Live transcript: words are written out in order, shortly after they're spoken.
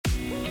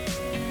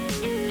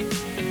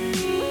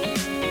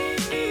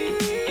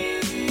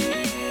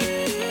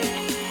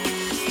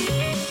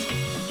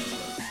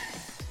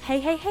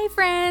Hey,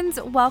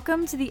 friends!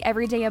 Welcome to the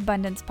Everyday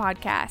Abundance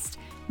Podcast.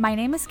 My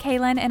name is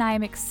Kaylin, and I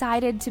am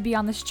excited to be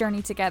on this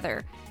journey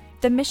together.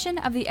 The mission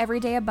of the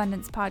Everyday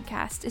Abundance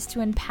Podcast is to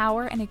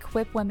empower and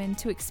equip women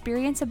to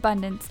experience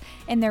abundance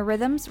in their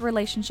rhythms,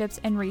 relationships,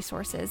 and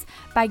resources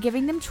by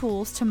giving them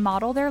tools to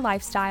model their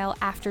lifestyle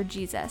after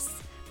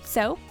Jesus.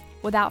 So,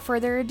 without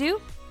further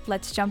ado,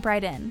 let's jump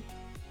right in.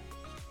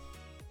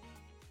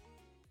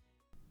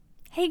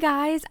 Hey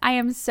guys, I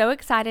am so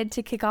excited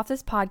to kick off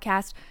this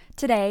podcast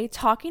today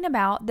talking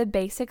about the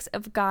basics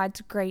of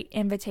God's great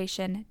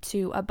invitation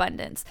to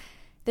abundance.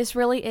 This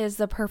really is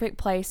the perfect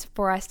place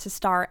for us to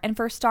start. And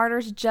for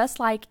starters, just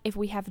like if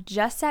we have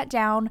just sat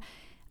down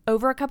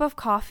over a cup of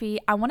coffee,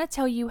 I want to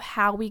tell you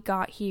how we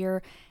got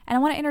here, and I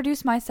want to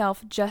introduce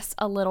myself just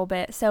a little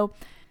bit. So,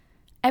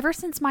 ever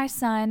since my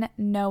son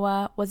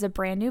Noah was a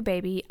brand new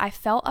baby, I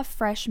felt a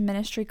fresh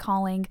ministry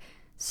calling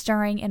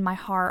stirring in my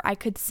heart. I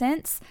could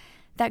sense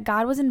that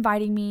God was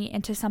inviting me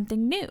into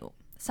something new,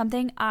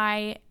 something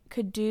I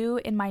could do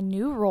in my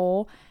new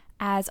role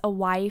as a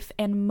wife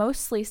and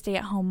mostly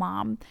stay-at-home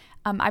mom.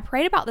 I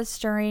prayed about this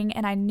stirring,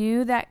 and I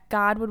knew that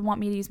God would want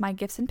me to use my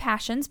gifts and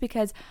passions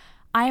because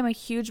I am a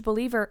huge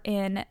believer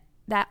in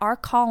that our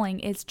calling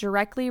is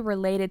directly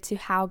related to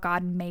how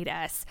God made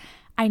us.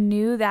 I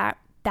knew that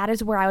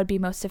is where I would be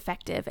most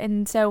effective.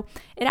 And so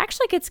it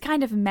actually gets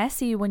kind of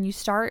messy when you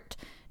start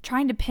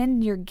trying to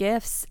pin your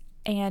gifts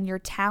and your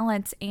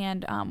talents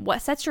and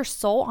what sets your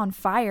soul on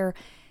fire,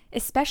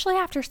 especially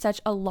after such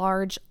a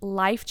large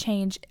life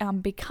change,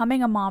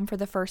 becoming a mom for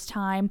the first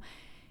time.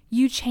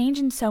 You change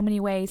in so many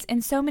ways,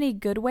 in so many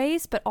good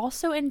ways, but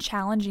also in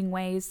challenging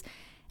ways.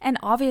 And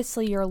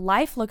obviously your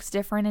life looks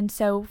different. And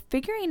so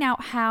figuring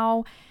out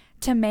how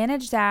to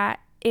manage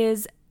that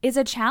is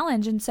a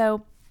challenge. And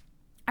so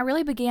I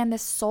really began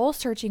this soul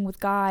searching with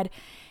God.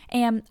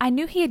 And I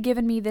knew He had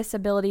given me this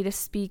ability to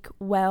speak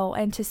well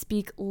and to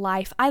speak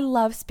life. I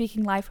love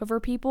speaking life over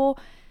people.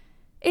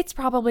 It's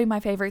probably my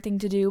favorite thing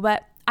to do,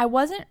 but I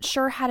wasn't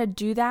sure how to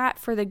do that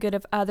for the good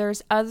of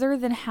others other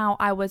than how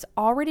I was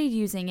already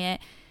using it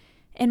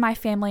in my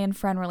family and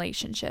friend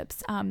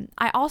relationships.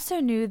 I also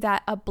knew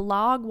that a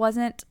blog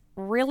wasn't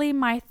really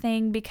my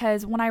thing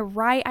because when I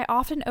write, I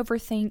often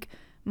overthink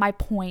my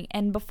point.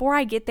 And before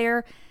I get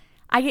there,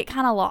 I get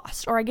kind of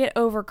lost or I get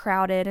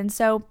overcrowded. And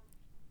so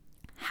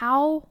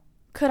how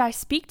could I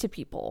speak to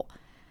people?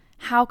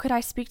 How could I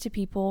speak to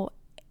people?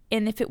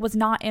 And if it was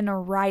not in a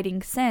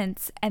writing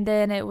sense, and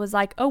then it was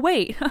like, oh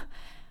wait,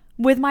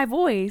 with my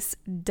voice,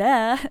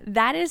 duh.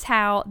 That is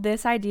how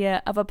this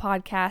idea of a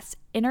podcast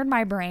entered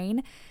my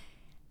brain,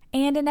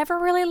 and it never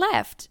really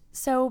left.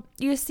 So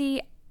you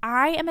see,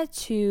 I am a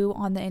 2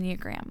 on the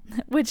Enneagram,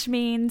 which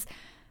means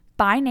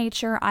by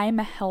nature, I am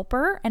a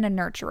helper and a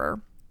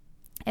nurturer.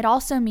 It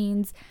also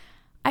means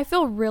I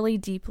feel really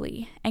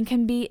deeply and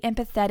can be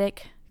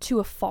empathetic to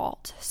a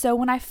fault. So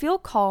when I feel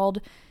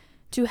called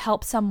to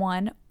help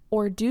someone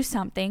or do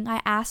something,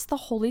 I ask the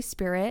Holy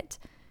Spirit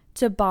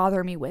to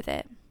bother me with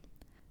it.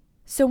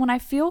 So when I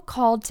feel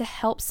called to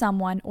help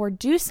someone or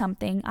do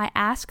something, I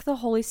ask the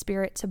Holy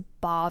Spirit to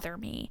bother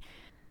me.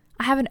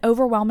 I have an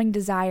overwhelming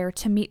desire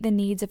to meet the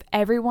needs of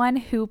everyone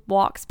who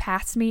walks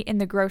past me in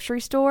the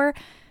grocery store,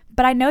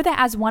 but I know that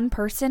as one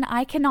person,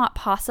 I cannot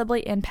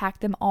possibly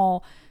impact them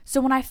all. So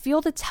when I feel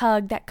the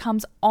tug that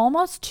comes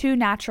almost too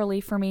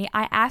naturally for me,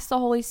 I ask the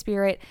Holy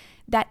Spirit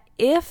that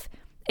if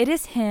it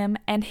is Him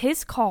and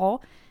His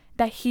call,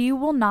 that He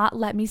will not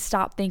let me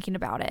stop thinking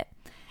about it.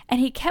 And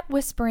He kept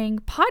whispering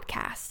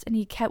podcasts, and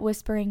He kept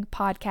whispering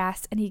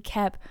podcasts, and He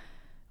kept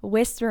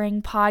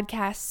whispering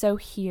podcasts. So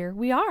here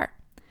we are.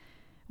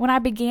 When I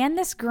began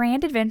this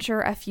grand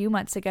adventure a few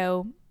months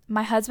ago,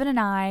 my husband and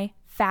I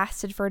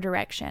fasted for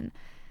direction.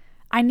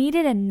 I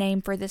needed a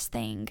name for this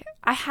thing.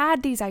 I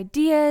had these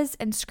ideas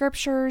and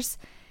scriptures.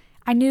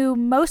 I knew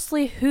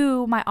mostly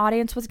who my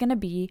audience was going to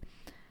be,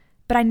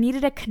 but I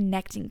needed a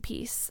connecting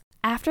piece.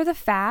 After the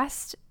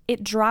fast,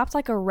 it dropped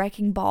like a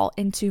wrecking ball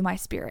into my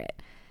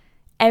spirit.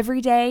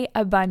 Everyday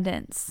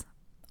abundance.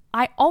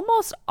 I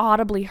almost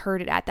audibly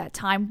heard it at that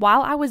time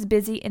while I was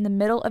busy in the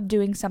middle of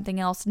doing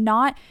something else,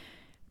 not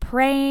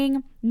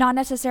praying, not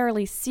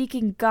necessarily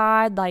seeking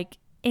God like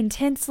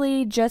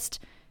intensely,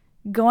 just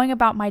going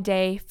about my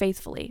day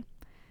faithfully.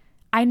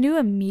 I knew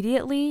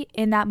immediately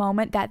in that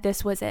moment that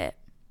this was it.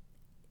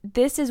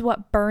 This is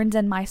what burns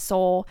in my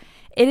soul.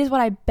 It is what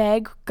I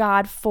beg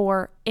God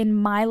for in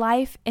my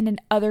life and in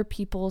other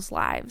people's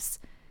lives.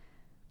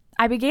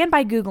 I began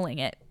by Googling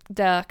it,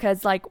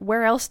 because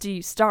where else do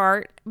you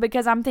start?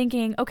 Because I'm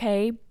thinking,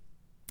 okay,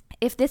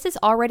 if this is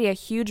already a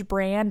huge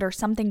brand or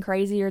something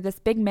crazy or this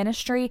big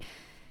ministry,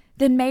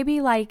 then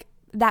maybe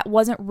that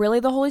wasn't really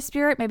the Holy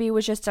Spirit. Maybe it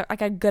was just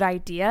a good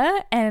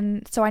idea.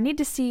 And so I need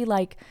to see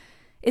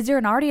is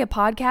there already a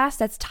podcast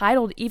that's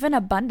titled even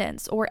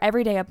Abundance or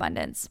Everyday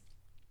Abundance?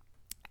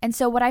 And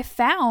so what I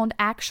found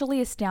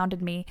actually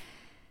astounded me.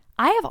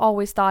 I have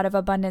always thought of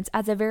abundance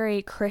as a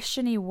very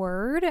Christian-y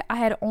word. I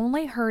had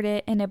only heard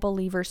it in a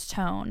believer's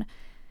tone.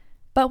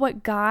 But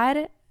what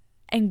God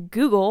and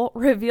Google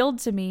revealed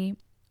to me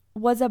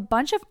was a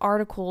bunch of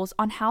articles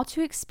on how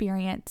to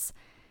experience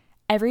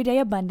everyday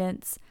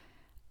abundance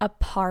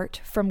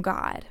apart from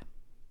God.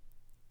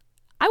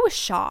 I was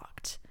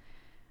shocked.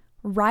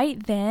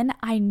 Right then,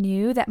 I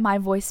knew that my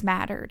voice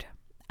mattered.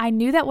 I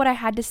knew that what I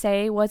had to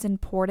say was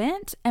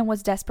important and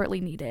was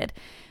desperately needed.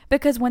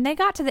 Because when they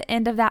got to the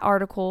end of that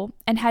article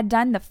and had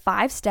done the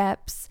 5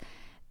 steps,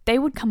 they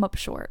would come up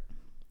short.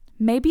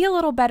 Maybe a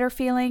little better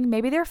feeling,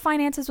 maybe their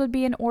finances would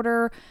be in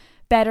order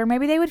better,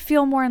 maybe they would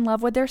feel more in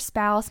love with their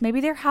spouse,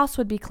 maybe their house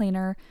would be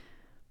cleaner,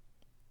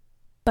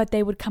 but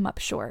they would come up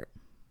short.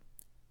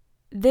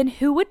 Then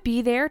who would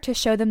be there to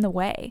show them the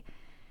way,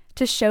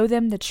 to show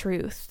them the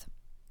truth?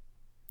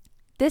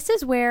 This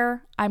is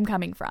where I'm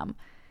coming from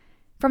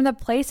the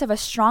place of a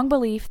strong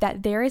belief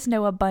that there is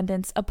no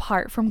abundance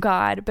apart from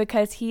God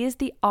because He is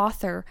the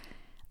author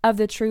of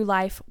the true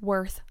life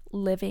worth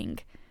living.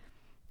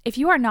 If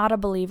you are not a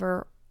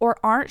believer or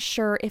aren't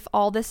sure if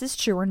all this is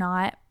true or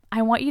not,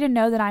 I want you to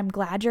know that I'm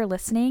glad you're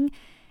listening,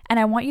 and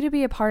I want you to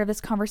be a part of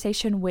this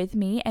conversation with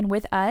me and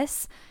with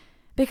us,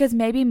 because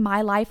maybe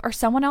my life or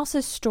someone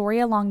else's story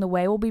along the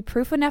way will be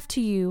proof enough to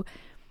you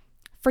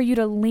for you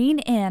to lean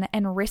in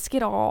and risk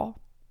it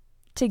all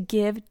to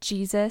give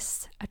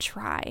Jesus a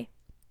try.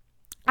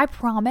 I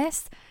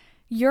promise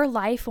your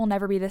life will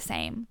never be the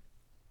same.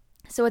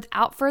 So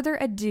without further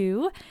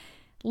ado,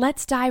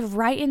 let's dive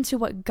right into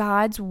what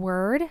God's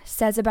word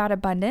says about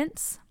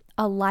abundance,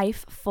 a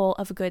life full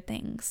of good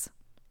things.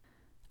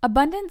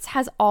 Abundance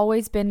has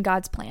always been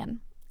God's plan.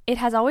 It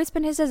has always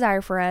been His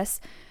desire for us,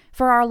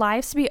 for our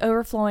lives to be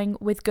overflowing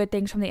with good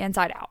things from the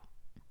inside out.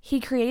 He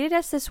created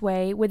us this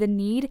way with a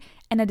need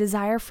and a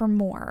desire for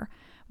more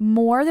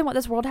than what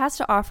this world has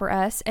to offer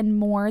us and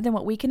more than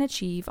what we can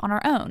achieve on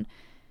our own.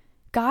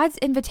 God's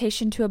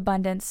invitation to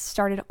abundance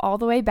started all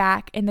the way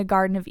back in the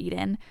Garden of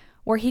Eden,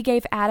 where He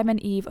gave Adam and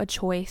Eve a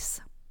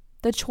choice.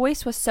 The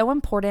choice was so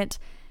important,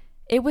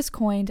 it was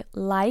coined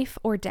life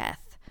or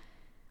death.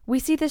 We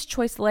see this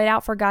choice laid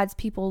out for God's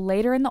people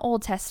later in the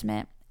Old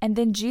Testament, and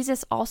then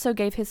Jesus also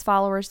gave His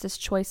followers this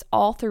choice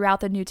all throughout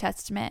the New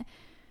Testament,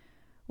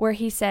 where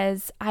He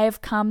says, I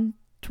have come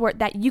toward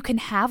that you can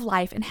have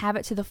life and have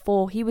it to the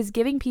full. He was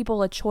giving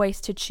people a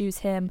choice to choose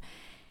Him.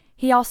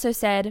 He also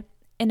said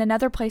in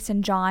another place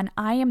in John,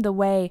 I am the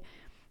way,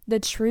 the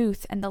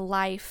truth, and the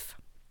life.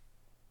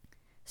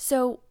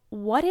 So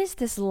what is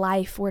this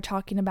life we're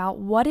talking about?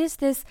 What is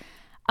this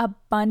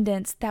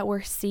abundance that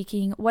we're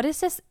seeking? What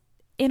is this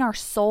in our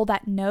soul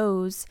that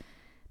knows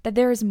that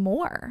there is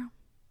more?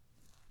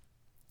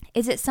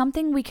 Is it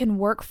something we can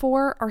work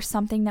for or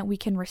something that we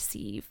can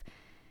receive?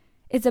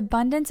 Is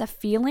abundance a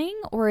feeling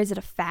or is it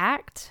a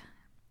fact?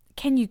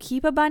 Can you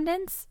keep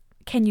abundance?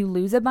 Can you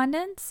lose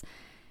abundance?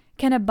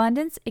 Can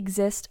abundance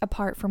exist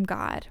apart from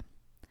God?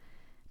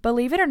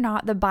 Believe it or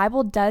not, the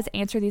Bible does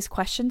answer these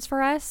questions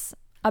for us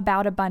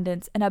about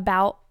abundance and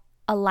about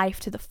a life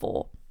to the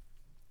full.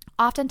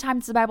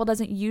 Oftentimes, the Bible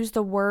doesn't use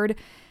the word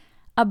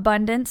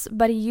abundance,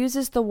 but He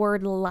uses the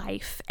word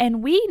life.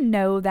 And we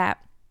know that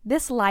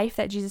this life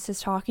that Jesus is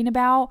talking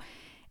about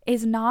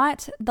is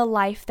not the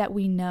life that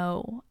we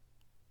know.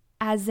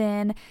 As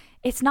in,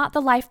 it's not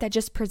the life that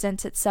just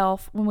presents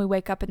itself when we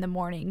wake up in the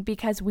morning,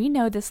 because we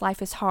know this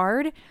life is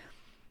hard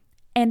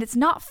and it's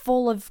not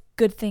full of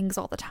good things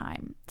all the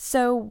time.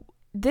 So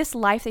this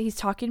life that He's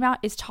talking about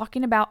is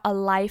talking about a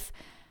life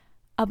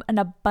of an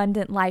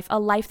abundant life, a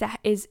life that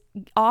is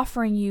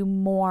offering you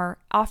more,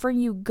 offering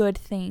you good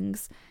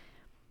things.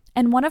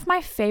 And one of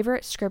my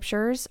favorite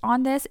scriptures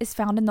on this is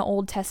found in the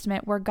Old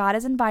Testament, where God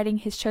is inviting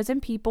His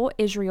chosen people,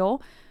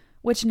 Israel,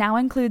 which now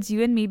includes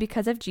you and me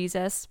because of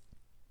Jesus,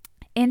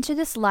 into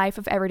this life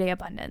of everyday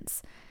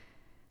abundance.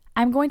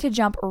 I'm going to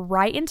jump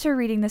right into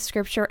reading the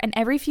scripture, and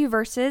every few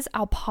verses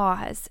I'll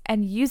pause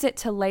and use it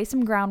to lay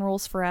some ground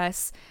rules for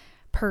us,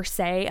 per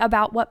se,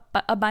 about what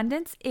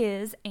abundance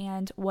is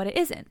and what it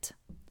isn't.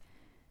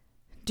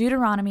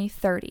 Deuteronomy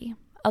 30,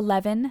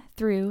 11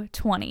 through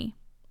 20,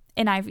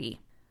 NIV.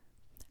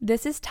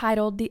 This is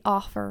titled The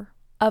Offer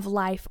of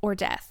Life or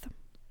Death.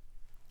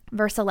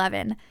 Verse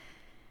 11.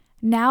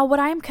 Now what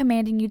I am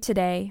commanding you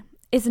today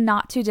is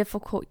not too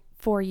difficult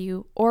for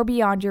you or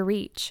beyond your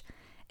reach.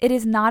 It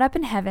is not up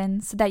in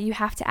heaven so that you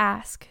have to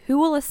ask, who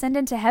will ascend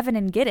into heaven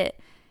and get it,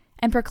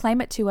 and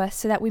proclaim it to us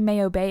so that we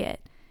may obey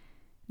it?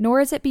 Nor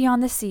is it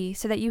beyond the sea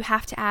so that you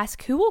have to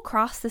ask, who will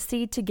cross the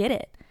sea to get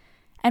it,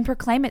 and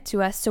proclaim it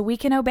to us so we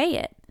can obey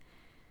it?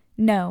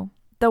 No,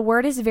 the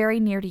word is very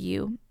near to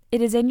you.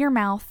 It is in your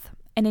mouth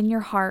and in your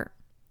heart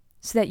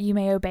so that you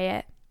may obey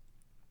it.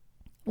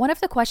 One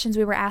of the questions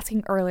we were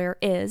asking earlier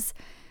is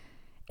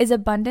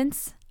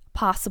abundance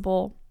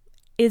possible?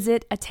 Is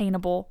it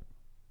attainable?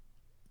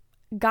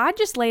 God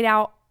just laid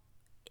out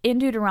in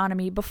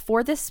Deuteronomy,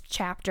 before this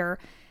chapter,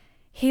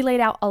 He laid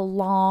out a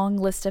long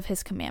list of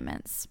His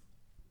commandments.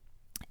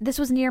 This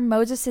was near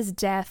Moses'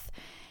 death,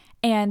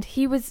 and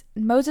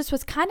Moses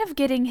was kind of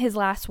getting his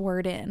last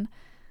word in.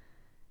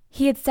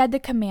 He had said the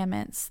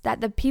commandments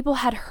that the people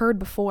had heard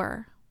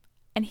before,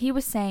 and he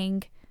was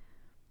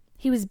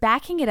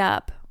backing it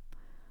up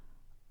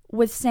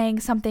with saying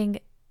something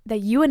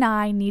that you and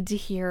I need to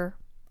hear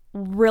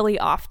really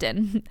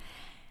often.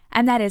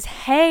 And that is,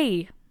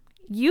 hey,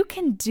 you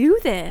can do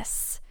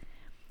this.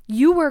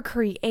 You were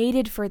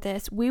created for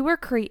this. We were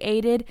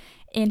created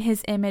in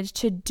His image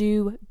to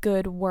do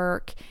good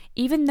work.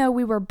 Even though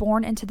we were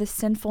born into the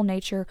sinful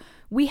nature,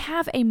 we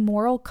have a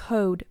moral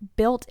code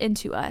built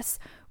into us.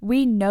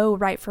 We know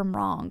right from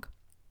wrong.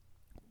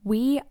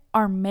 We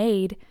are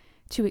made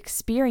to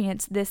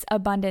experience this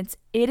abundance.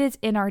 It is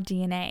in our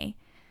DNA.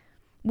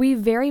 We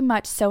very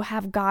much so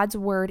have God's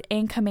word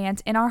and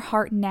commands in our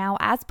heart now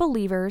as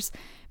believers,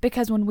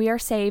 because when we are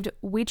saved,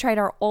 we trade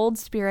our old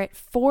spirit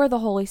for the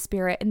Holy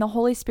Spirit, and the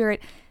Holy Spirit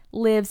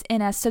lives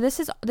in us. So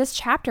this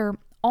chapter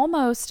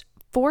almost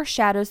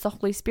foreshadows the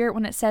Holy Spirit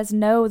when it says,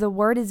 no, the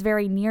word is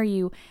very near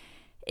you.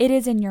 It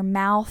is in your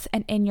mouth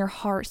and in your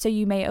heart, so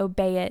you may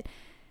obey it.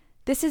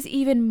 This is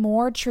even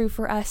more true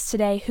for us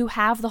today who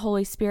have the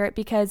Holy Spirit,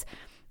 because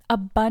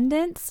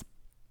abundance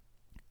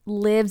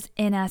lives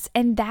in us,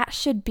 and that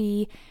should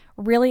be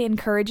really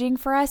encouraging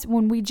for us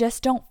when we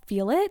just don't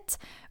feel it.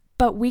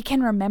 But we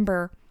can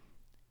remember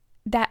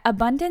that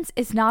abundance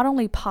is not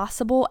only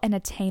possible and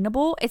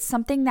attainable, it's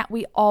something that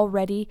we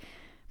already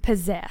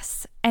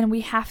possess, and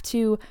we have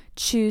to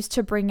choose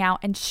to bring out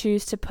and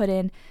choose to put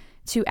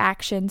into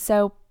action.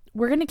 So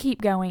we're going to keep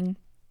going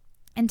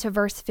into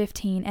verse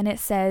 15, and it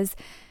says,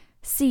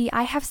 "See,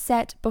 I have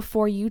set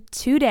before you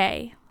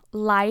today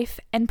life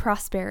and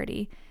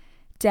prosperity,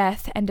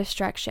 death and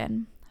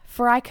destruction.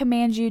 For I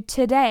command you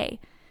today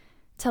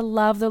to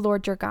love the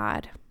Lord your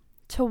God,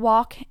 to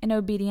walk in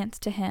obedience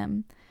to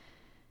Him,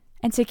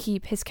 and to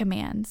keep His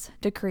commands,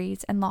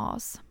 decrees, and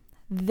laws.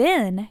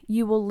 Then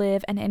you will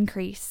live and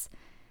increase,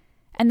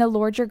 and the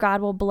Lord your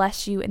God will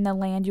bless you in the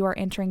land you are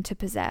entering to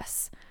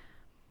possess.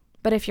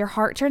 But if your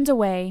heart turns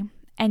away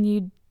and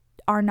you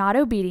are not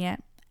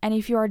obedient, and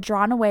if you are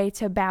drawn away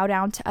to bow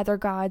down to other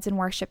gods and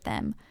worship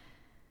them,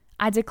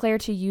 I declare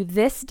to you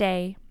this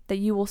day that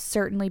you will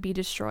certainly be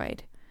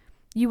destroyed.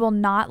 You will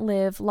not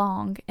live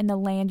long in the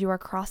land you are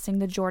crossing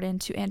the Jordan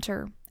to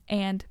enter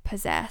and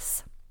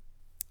possess."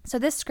 So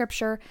this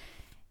scripture,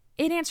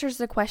 it answers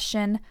the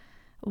question,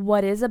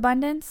 what is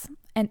abundance?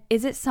 And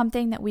is it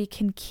something that we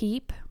can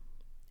keep?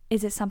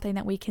 Is it something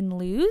that we can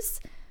lose?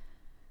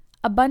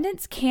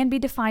 Abundance can be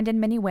defined in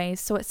many ways,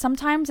 so it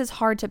sometimes is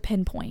hard to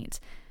pinpoint.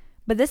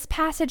 But this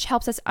passage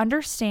helps us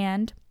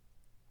understand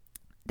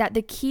that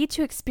the key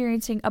to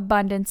experiencing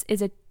abundance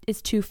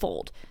is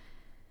twofold.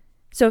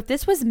 So if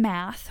this was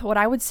math, what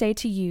I would say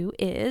to you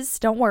is,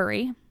 don't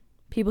worry,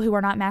 people who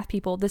are not math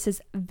people, this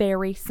is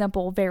very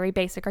simple, very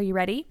basic. Are you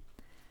ready?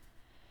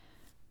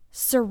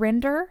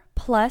 Surrender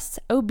plus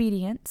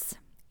obedience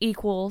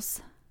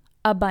equals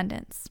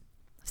abundance.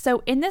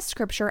 So in this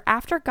scripture,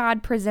 after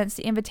God presents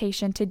the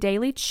invitation to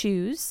daily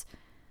choose,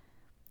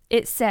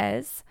 it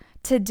says,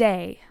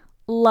 today,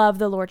 love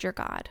the Lord your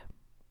God.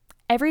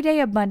 Everyday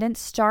abundance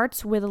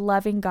starts with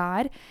loving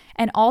God,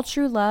 and all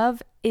true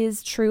love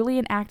is truly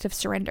an act of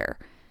surrender.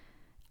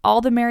 All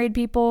the married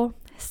people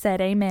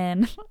said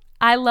amen.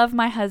 I love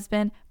my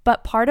husband,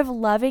 but part of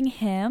loving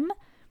him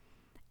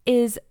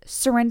is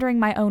surrendering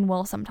my own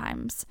will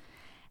sometimes.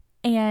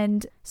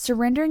 And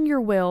surrendering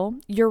your will,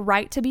 your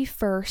right to be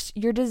first,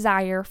 your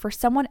desire for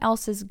someone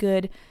else's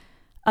good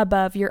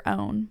above your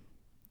own.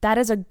 That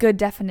is a good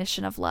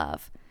definition of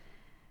love.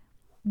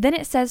 Then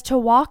it says to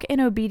walk in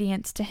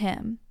obedience to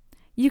Him.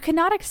 You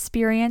cannot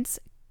experience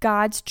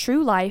God's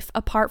true life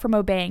apart from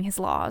obeying His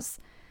laws.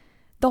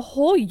 The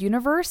whole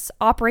universe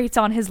operates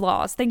on His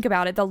laws. Think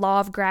about it, the law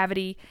of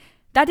gravity.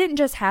 That didn't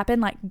just happen,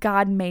 like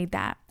God made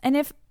that. And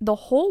if the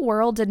whole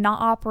world did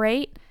not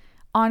operate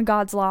on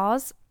God's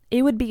laws,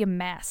 it would be a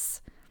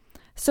mess.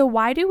 So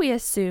why do we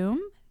assume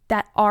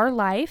that our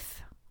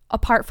life,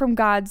 apart from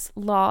God's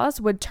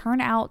laws, would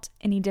turn out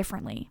any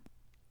differently?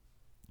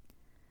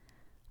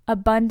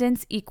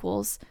 Abundance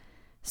equals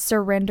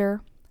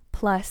surrender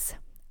plus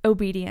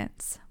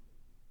obedience.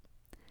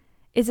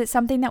 Is it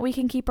something that we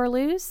can keep or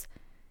lose?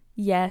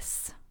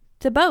 Yes,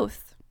 to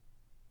both.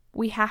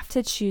 We have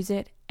to choose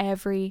it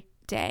every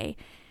day.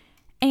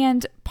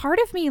 And part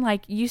of me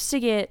used to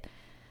get,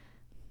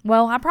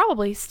 I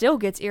probably still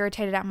gets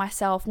irritated at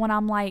myself when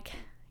I'm like,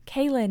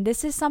 Kaylin,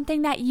 this is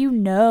something that you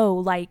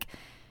know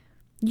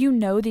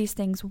these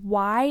things.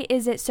 Why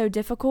is it so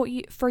difficult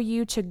for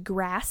you to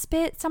grasp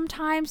it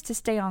sometimes, to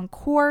stay on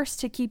course,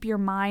 to keep your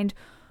mind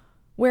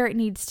where it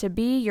needs to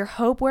be, your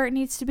hope where it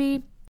needs to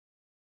be?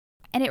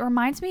 And it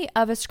reminds me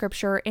of a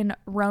scripture in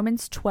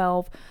Romans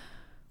 12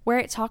 where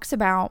it talks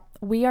about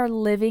we are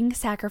living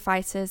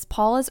sacrifices.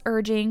 Paul is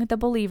urging the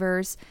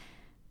believers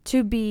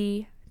to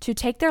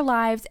take their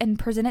lives and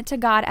present it to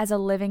God as a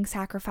living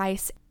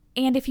sacrifice.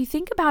 And if you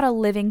think about a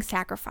living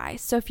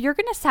sacrifice, so if you're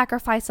going to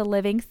sacrifice a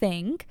living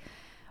thing,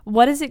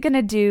 what is it going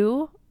to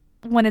do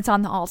when it's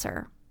on the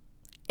altar?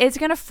 It's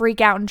going to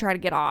freak out and try to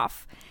get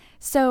off.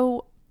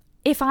 So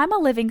if I'm a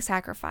living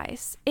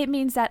sacrifice, it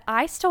means that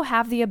I still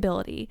have the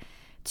ability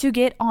to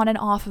get on and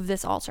off of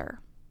this altar.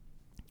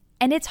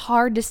 And it's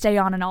hard to stay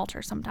on an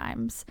altar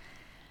sometimes.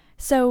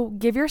 So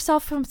give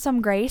yourself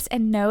some grace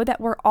and know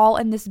that we're all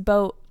in this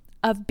boat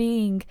of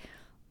being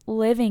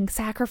living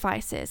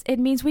sacrifices. It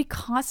means we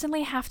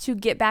constantly have to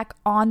get back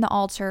on the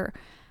altar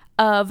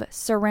of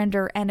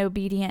surrender and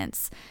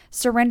obedience,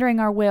 surrendering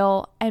our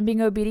will and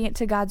being obedient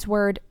to God's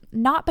word,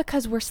 not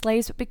because we're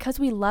slaves, but because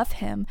we love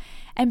him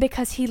and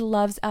because he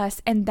loves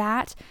us. And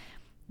that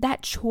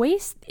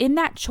choice, in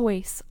that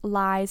choice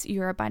lies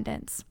your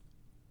abundance.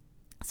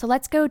 So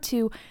let's go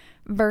to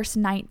verse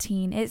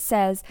 19. It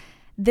says,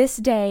 "This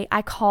day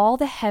I call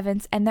the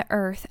heavens and the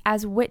earth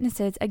as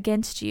witnesses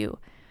against you,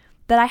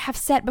 that I have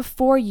set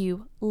before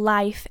you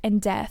life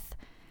and death,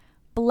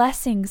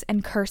 blessings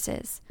and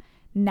curses.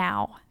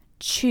 Now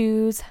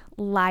choose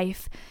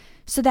life,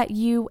 so that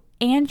you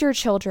and your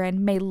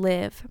children may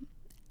live,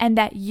 and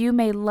that you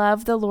may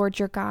love the Lord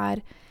your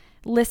God,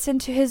 listen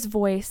to his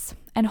voice,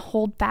 and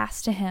hold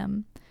fast to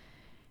him.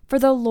 For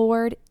the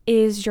Lord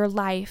is your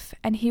life,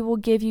 and he will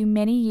give you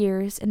many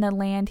years in the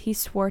land he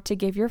swore to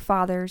give your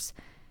fathers,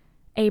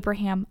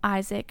 Abraham,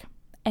 Isaac,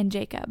 and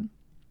Jacob."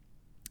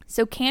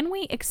 So can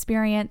we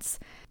experience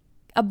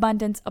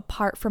abundance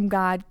apart from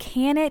God?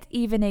 Can it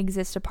even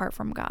exist apart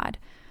from God?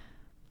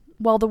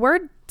 Well, the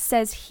word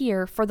says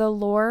here, "For the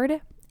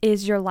Lord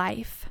is your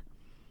life."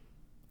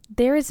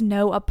 There is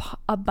no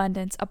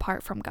abundance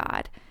apart from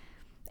God.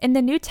 In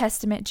the New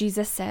Testament,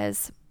 Jesus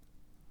says,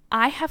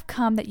 "I have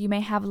come that you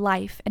may have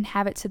life and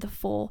have it to the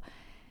full.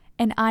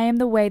 And I am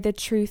the way, the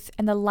truth,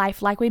 and the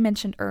life," like we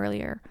mentioned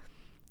earlier.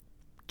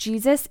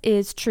 Jesus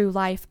is true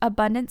life.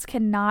 Abundance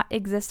cannot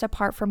exist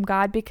apart from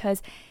God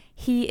because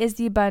he is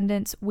the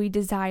abundance we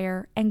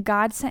desire, and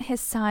God sent his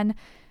Son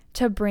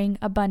to bring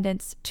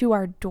abundance to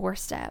our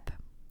doorstep.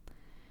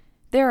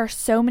 There are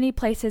so many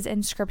places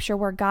in Scripture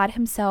where God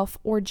himself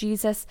or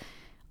Jesus,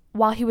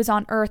 while he was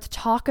on earth,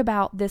 talk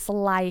about this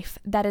life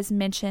that is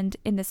mentioned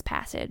in this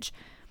passage.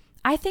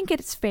 I think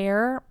it's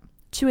fair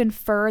to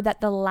infer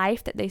that the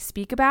life that they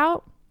speak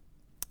about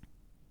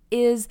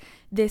is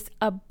this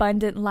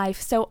abundant life.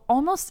 So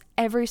almost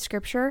every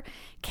scripture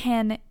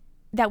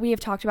that we have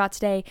talked about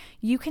today,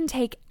 you can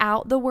take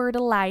out the word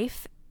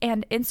life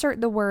and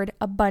insert the word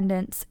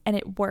abundance, and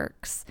it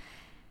works.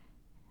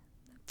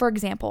 For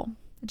example,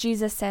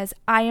 Jesus says,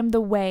 "I am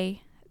the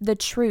way, the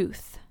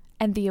truth,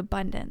 and the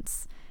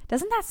abundance."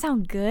 Doesn't that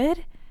sound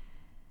good?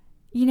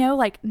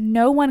 Like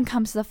no one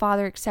comes to the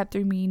Father except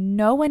through me.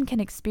 No one can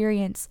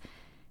experience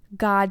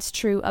God's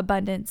true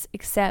abundance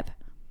except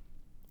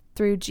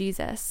through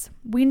Jesus.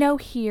 We know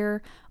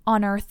here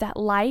on earth that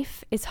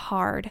life is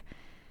hard,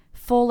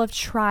 full of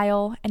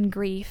trial and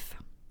grief.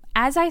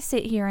 As I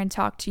sit here and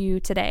talk to you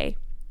today,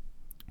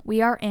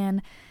 we are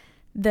in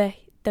the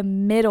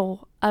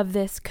middle of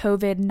this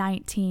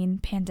COVID-19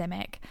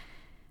 pandemic.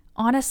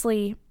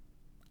 Honestly,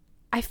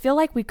 I feel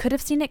like we could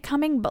have seen it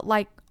coming, but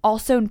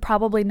also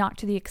probably not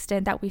to the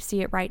extent that we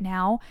see it right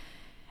now.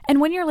 And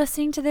when you're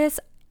listening to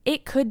this,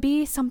 it could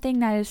be something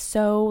that is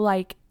so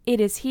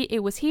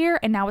it was here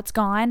and now it's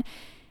gone,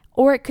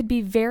 or it could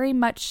be very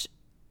much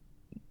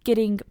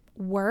getting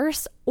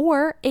worse,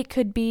 or it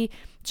could be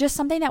just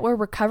something that we're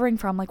recovering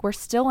from, we're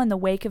still in the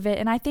wake of it.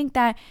 And I think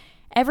that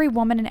every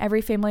woman and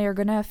every family are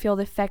going to feel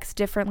the effects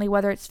differently,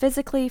 whether it's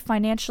physically,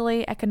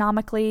 financially,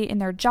 economically, in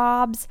their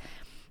jobs.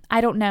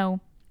 I don't know.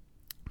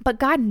 But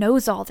God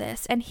knows all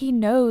this, and he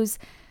knows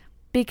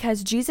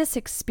because Jesus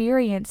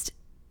experienced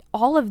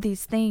all of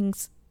these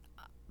things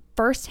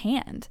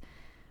firsthand.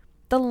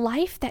 The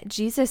life that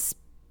Jesus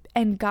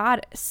and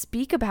God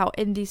speak about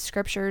in these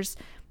scriptures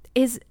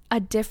is a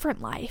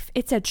different life.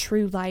 It's a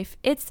true life.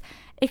 It's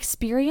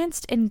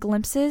experienced in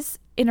glimpses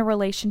in a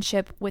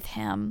relationship with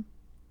him.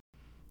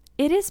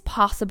 It is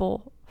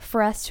possible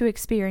for us to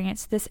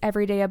experience this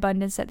everyday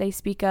abundance that they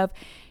speak of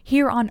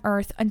here on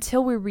earth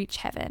until we reach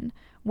heaven,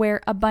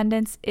 where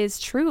abundance is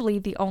truly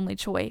the only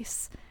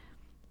choice.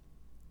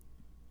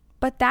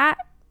 But that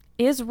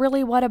is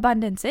really what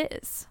abundance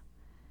is.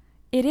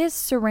 It is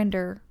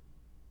surrender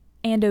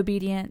and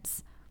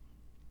obedience.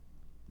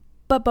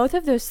 But both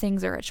of those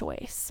things are a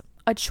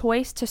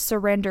choice to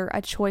surrender,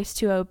 a choice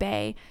to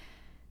obey,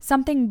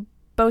 something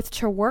both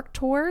to work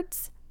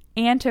towards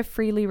and to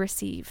freely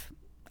receive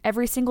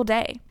every single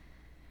day.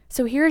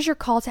 So here's your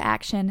call to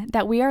action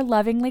that we are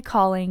lovingly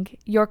calling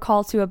your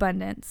call to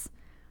abundance.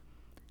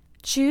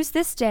 Choose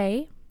this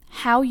day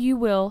how you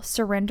will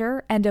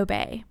surrender and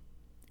obey.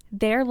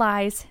 There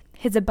lies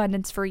his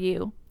abundance for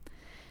you.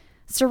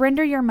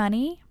 Surrender your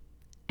money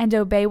and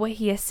obey what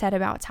he has said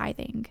about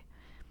tithing.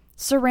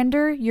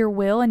 Surrender your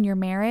will in your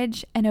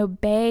marriage and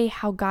obey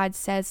how God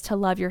says to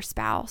love your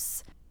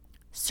spouse.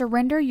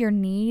 Surrender your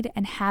need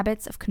and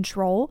habits of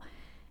control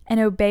and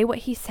obey what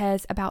he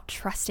says about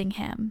trusting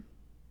him.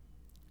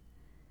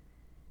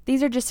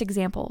 These are just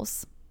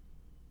examples.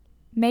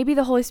 Maybe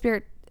the Holy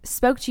Spirit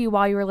spoke to you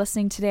while you were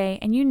listening today,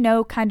 and you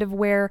know kind of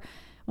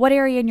what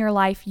area in your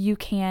life you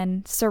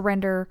can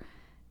surrender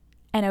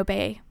and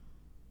obey.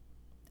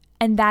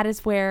 And that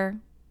is where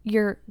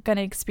you're going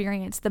to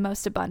experience the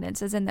most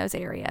abundance, is in those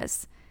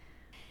areas.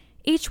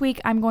 Each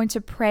week, I'm going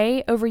to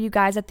pray over you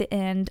guys at the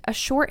end, a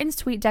short and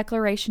sweet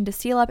declaration to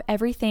seal up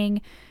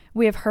everything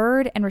we have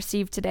heard and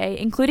received today,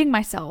 including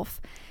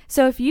myself.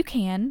 So if you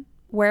can,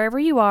 wherever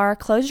you are,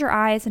 close your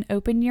eyes and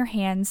open your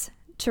hands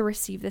to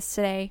receive this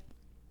today.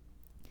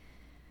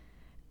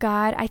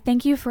 God, I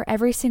thank you for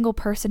every single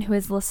person who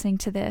is listening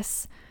to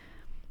this,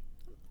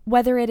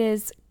 whether it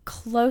is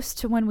close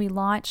to when we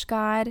launch,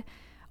 God,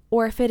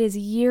 or if it is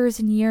years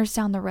and years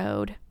down the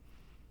road.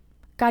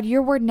 God,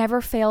 your word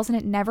never fails and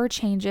it never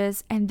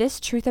changes, and this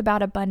truth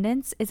about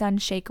abundance is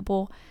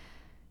unshakable.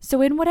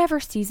 So in whatever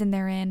season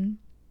they're in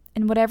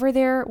wherever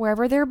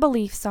their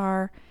beliefs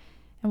are,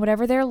 and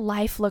whatever their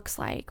life looks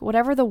like,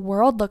 whatever the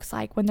world looks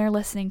like when they're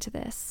listening to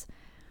this,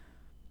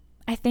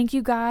 I thank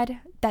you, God,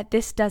 that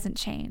this doesn't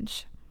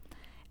change.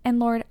 And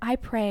Lord, I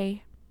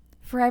pray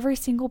for every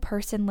single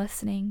person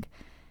listening,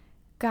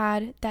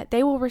 God, that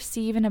they will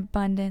receive an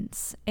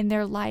abundance in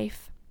their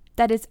life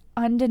that is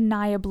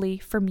undeniably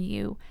from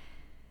you.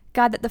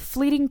 God, that the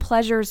fleeting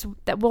pleasures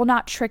that will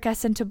not trick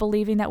us into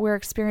believing that we're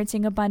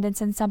experiencing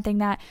abundance in something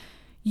that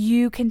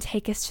you can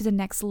take us to the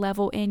next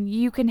level in.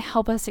 You can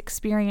help us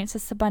experience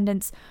this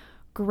abundance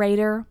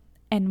greater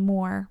and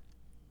more.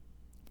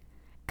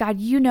 God,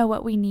 you know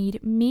what we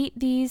need. Meet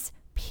these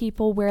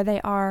people where they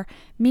are.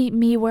 Meet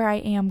me where I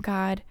am,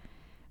 God.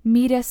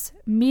 Meet us,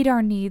 meet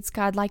our needs,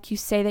 God, like you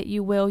say that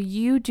you will.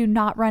 You do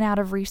not run out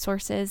of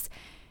resources.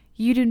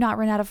 You do not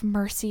run out of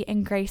mercy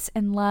and grace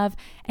and love.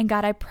 And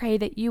God, I pray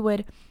that you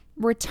would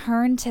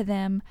return to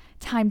them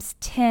times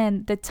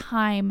 10 the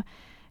time,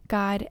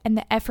 God, and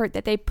the effort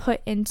that they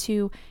put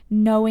into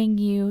knowing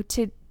you,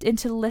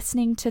 into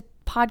listening to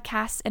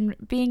podcasts and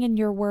being in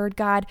your word,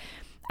 God.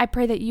 I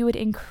pray that you would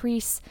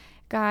increase,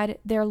 God,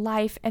 their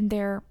life and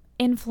their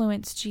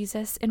influence,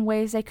 Jesus, in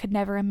ways they could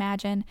never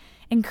imagine.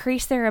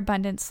 Increase their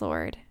abundance,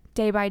 Lord,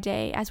 day by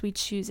day as we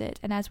choose it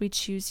and as we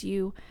choose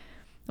you.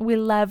 We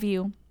love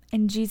you.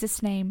 In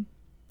Jesus' name,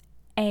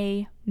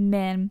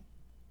 amen.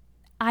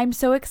 I'm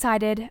so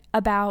excited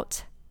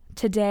about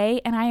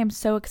today, and I am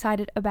so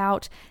excited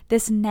about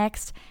this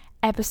next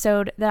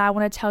episode that I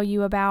want to tell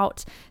you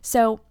about.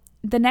 So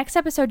the next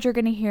episode you're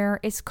going to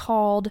hear is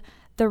called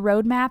The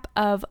Roadmap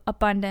of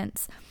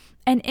Abundance.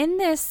 And in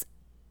this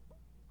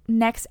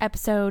next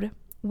episode,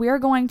 we're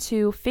going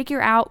to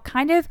figure out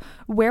kind of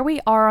where we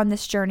are on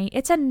this journey.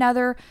 It's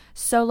another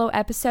solo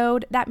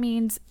episode. That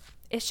means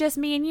it's just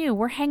me and you.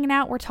 We're hanging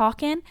out, we're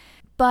talking,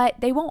 but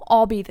they won't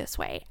all be this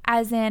way.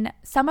 As in,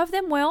 some of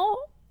them will,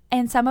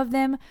 and some of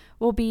them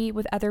will be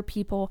with other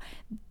people.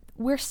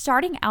 We're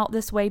starting out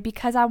this way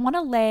because I want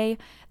to lay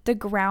the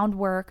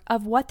groundwork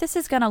of what this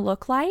is going to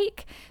look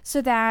like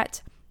so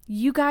that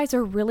you guys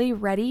are really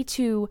ready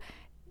to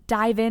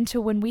dive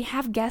into when we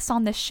have guests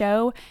on the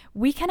show.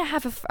 We kind of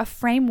have a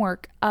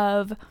framework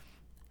of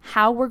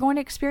how we're going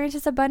to experience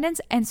this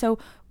abundance. And so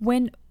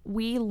when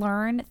we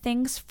learn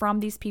things from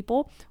these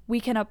people, we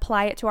can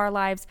apply it to our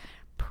lives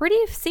pretty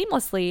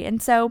seamlessly.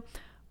 And so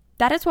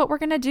that is what we're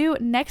going to do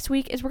next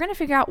week is we're going to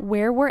figure out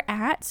where we're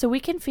at so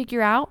we can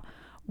figure out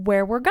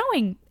where we're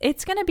going.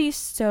 It's going to be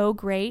so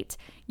great.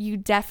 You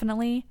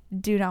definitely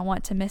do not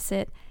want to miss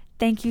it.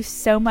 Thank you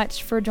so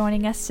much for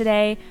joining us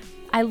today.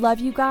 I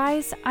love you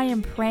guys. I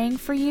am praying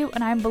for you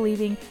and I'm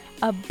believing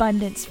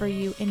abundance for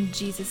you in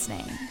Jesus'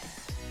 name.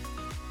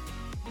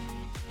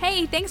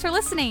 Hey, thanks for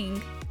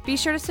listening. Be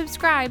sure to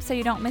subscribe so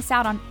you don't miss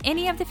out on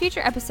any of the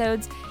future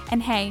episodes.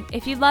 And hey,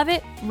 if you love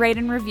it, rate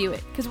and review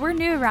it because we're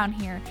new around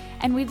here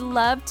and we'd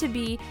love to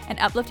be an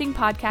uplifting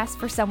podcast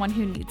for someone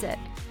who needs it.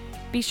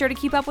 Be sure to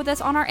keep up with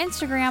us on our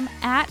Instagram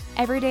at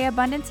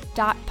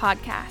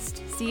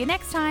everydayabundance.podcast. See you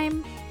next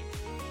time.